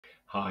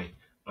Hi,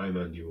 I'm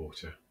Andy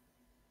Water.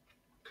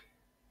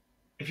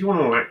 If you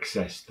want to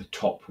access the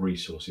top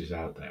resources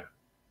out there,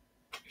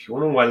 if you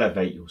want to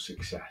elevate your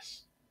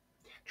success,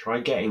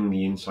 try getting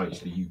the insights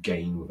that you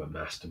gain with a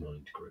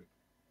mastermind group.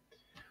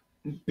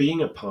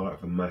 Being a part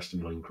of a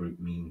mastermind group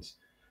means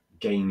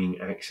gaining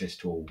access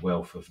to a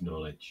wealth of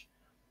knowledge,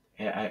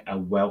 a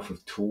wealth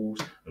of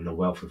tools, and a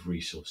wealth of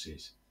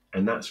resources.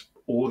 And that's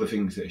all the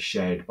things that are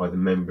shared by the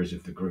members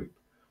of the group.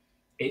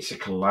 It's a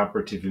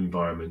collaborative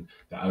environment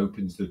that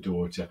opens the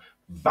door to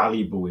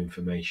valuable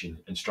information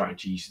and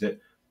strategies that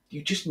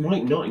you just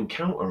might not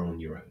encounter on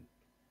your own.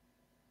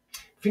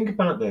 Think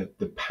about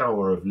the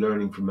power of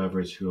learning from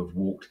others who have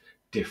walked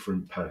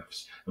different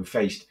paths and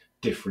faced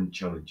different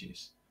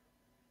challenges.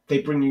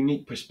 They bring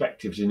unique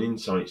perspectives and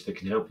insights that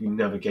can help you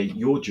navigate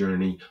your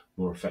journey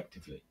more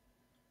effectively.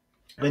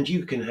 And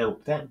you can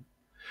help them.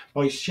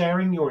 By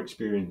sharing your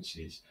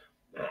experiences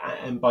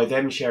and by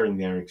them sharing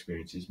their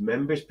experiences,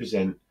 members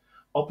present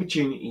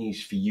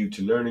opportunities for you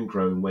to learn and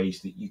grow in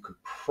ways that you could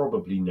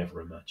probably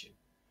never imagine.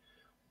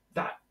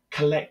 That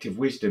collective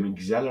wisdom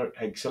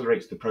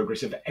accelerates the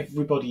progress of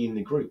everybody in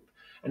the group,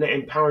 and it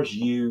empowers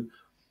you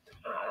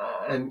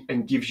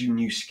and gives you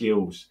new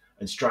skills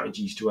and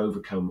strategies to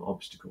overcome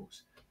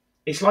obstacles.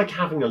 It's like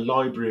having a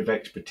library of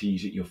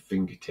expertise at your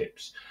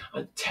fingertips,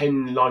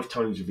 10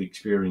 lifetimes of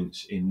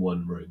experience in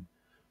one room.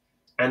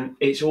 And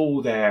it's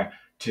all there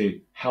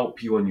to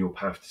help you on your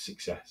path to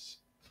success.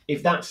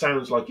 If that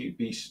sounds like it'd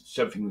be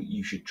something that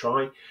you should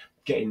try,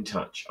 get in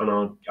touch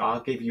and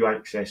I'll give you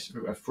access,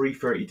 a free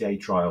 30-day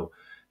trial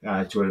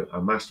to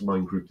a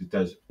mastermind group that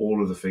does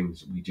all of the things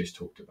that we just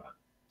talked about.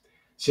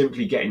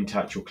 Simply get in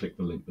touch or click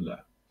the link below.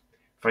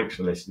 Thanks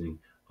for listening.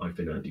 I've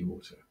been Andy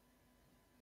Water.